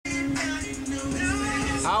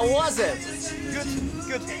How was it? Good,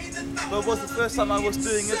 good. But it was the first time I was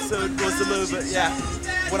doing it, so it was a little bit, yeah.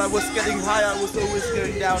 When I was getting high, I was always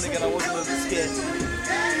going down again. I was a little bit scared.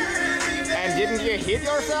 And didn't you hit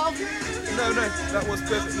yourself? No, that was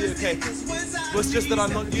perfectly okay. It was just that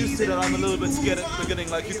I'm not used to it and I'm a little bit scared at the beginning.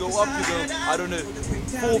 Like you go up, you go, I don't know,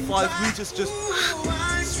 4 or 5 meters just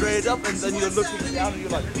straight up, and then you're looking down and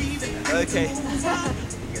you're like, okay.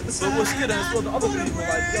 So it was good, and as well the other people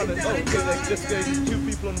like Jan and okay, they're just going 2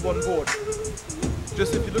 people on one board.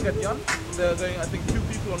 Just if you look at Jan, they're going I think 2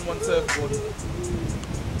 people on one surfboard.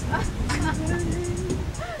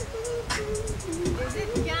 Is it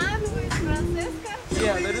Jan who is Francesca?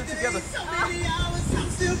 Yeah, they did it together.